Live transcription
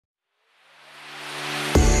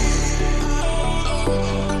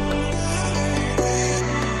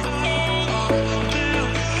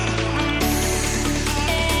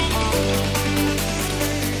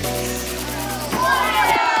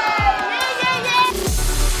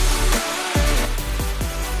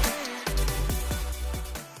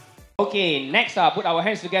Okay, next up, put our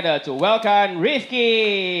hands together to welcome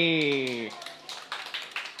Rifqi.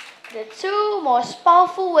 The two most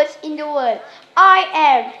powerful words in the world. I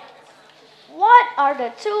am. What are the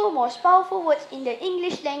two most powerful words in the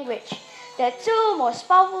English language? The two most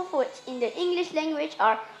powerful words in the English language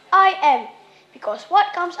are I am. Because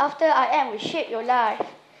what comes after I am will shape your life.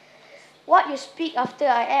 What you speak after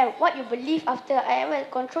I am, what you believe after I am will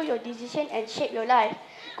control your decision and shape your life.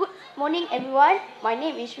 Good morning everyone, my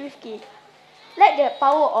name is Rifqi. Let the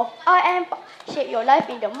power of I am shape your life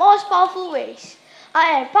in the most powerful ways.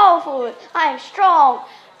 I am powerful, I am strong,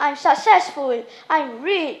 I am successful, I am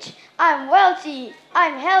rich, I am wealthy, I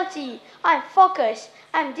am healthy, I am focused,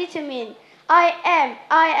 I am determined. I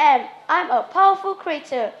am a powerful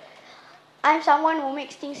creator. I am someone who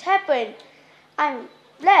makes things happen. I am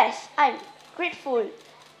blessed, I am grateful.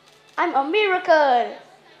 I am a miracle.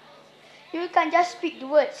 You can't just speak the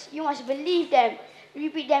words, you must believe them.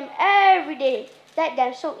 Repeat them every day. Let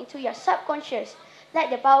them soak into your subconscious. Let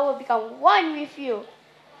the power become one with you.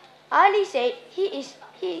 Ali said he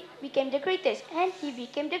became the greatest and he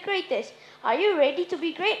became the greatest. Are you ready to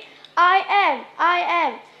be great? I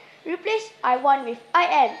am. Replace I want with I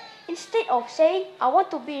am. Instead of saying I want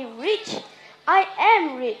to be rich, I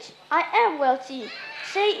am rich. I am wealthy.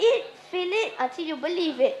 Say it, feel it until you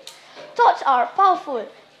believe it. Thoughts are powerful.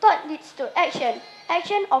 Thought leads to action.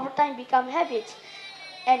 Action over time become habits.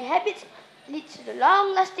 And habits leads to the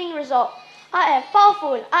long-lasting result. I am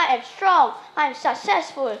powerful. I am strong. I am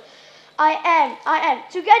successful. I am.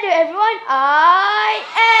 Together, everyone, I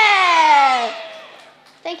am.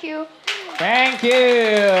 Thank you. Thank you.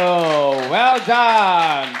 Well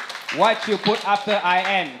done. What you put after I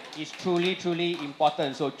am is truly, truly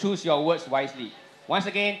important. So choose your words wisely. Once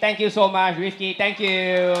again, thank you so much, Rifqi. Thank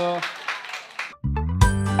you.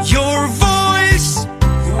 Your